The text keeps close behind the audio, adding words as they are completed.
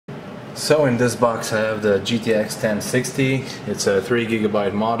So in this box I have the GTX 1060. It's a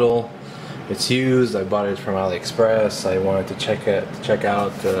 3GB model. It's used. I bought it from AliExpress. I wanted to check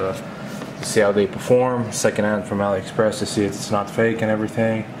out to see how they perform. Secondhand from AliExpress to see if it's not fake and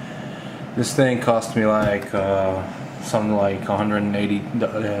everything. This thing cost me like something like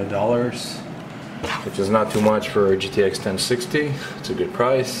 $180, which is not too much for a GTX 1060. It's a good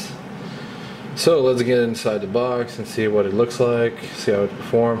price. So let's get inside the box and see what it looks like, see how it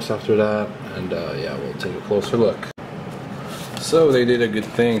performs after that, and yeah, we'll take a closer look. So they did a good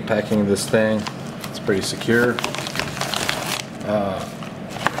thing packing this thing. It's pretty secure.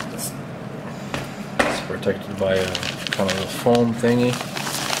 It's protected by a kind of a foam thingy,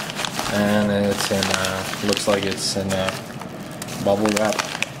 and it's in looks like it's in bubble wrap.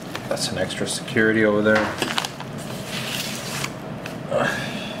 That's an extra security over there.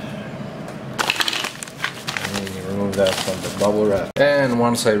 Remove that from the bubble wrap, and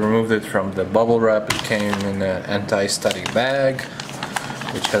once I removed it from the bubble wrap, it came in an anti-static bag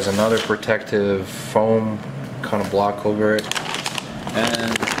which has another protective foam kind of block over it,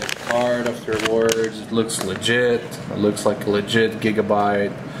 and the card afterwards. It looks legit. It looks like a legit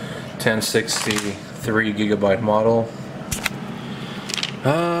Gigabyte 1060 3GB model.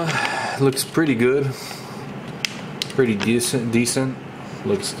 Looks pretty good, pretty decent.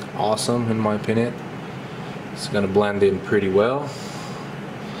 Looks awesome in my opinion. It's going to blend in pretty well.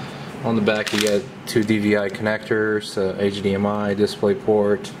 On the back you get two DVI connectors, HDMI,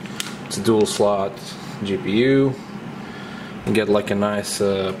 DisplayPort. It's a dual slot GPU. You get like a nice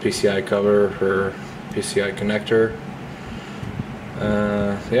PCI cover for PCI connector.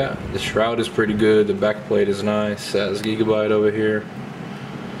 Yeah, the shroud is pretty good. The back plate is nice. It says Gigabyte over here.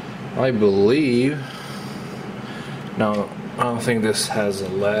 I believe. Now, I don't think this has a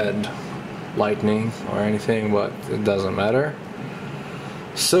LED lightning or anything, but it doesn't matter.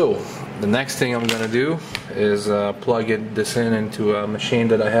 So the next thing I'm gonna do is plug this into a machine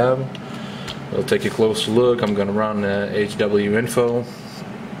that I have. We'll take a closer look. I'm gonna run HW info,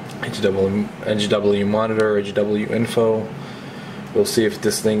 HW monitor, HW info. We'll see if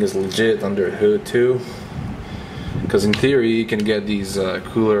this thing is legit under the hood too, because in theory you can get these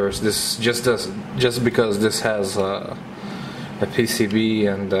coolers. This just because this has a PCB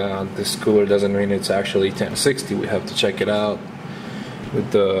and this cooler doesn't mean it's actually 1060. We have to check it out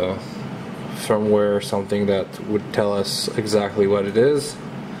with the firmware or something that would tell us exactly what it is.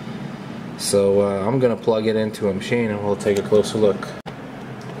 So I'm gonna plug it into a machine and we'll take a closer look.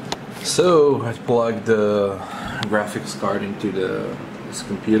 So I plugged the graphics card into this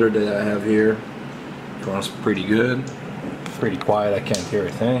computer that I have here. It runs pretty good, pretty quiet. I can't hear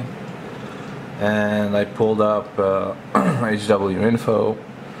a thing. And I pulled up HW info,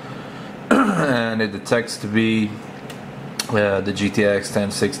 and it detects to be the GTX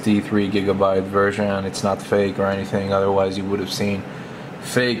 1060 3GB version. It's not fake or anything, otherwise you would have seen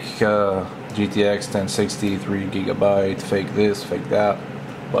fake GTX 1060 3GB, fake this, fake that.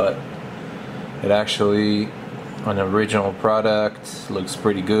 But it actually, an original product, looks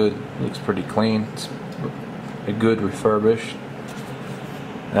pretty good, looks pretty clean. It's a good refurbished.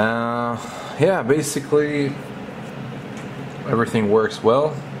 Yeah, basically everything works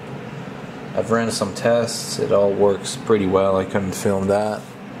well. I've ran some tests. It all works pretty well. I couldn't film that,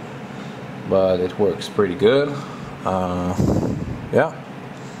 but it works pretty good. Yeah.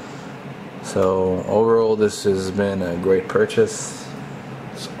 So overall, this has been a great purchase.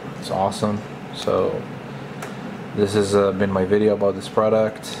 It's awesome. So this has been my video about this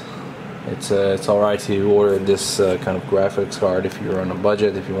product. It's alright to order this kind of graphics card if you're on a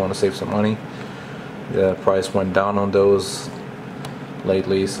budget, if you want to save some money. The price went down on those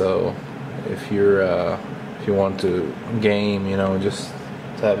lately, so if you want to game, you know, just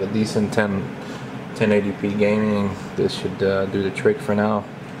to have a decent 1080p gaming, this should do the trick for now,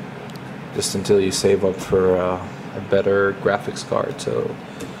 just until you save up for a better graphics card. So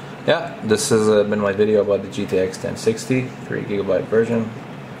yeah, this has been my video about the GTX 1060 3GB version,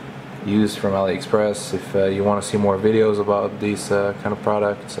 used from AliExpress. If you want to see more videos about these kind of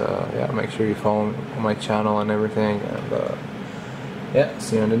products, yeah, make sure you follow my channel and everything, and yeah,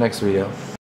 see you in the next video.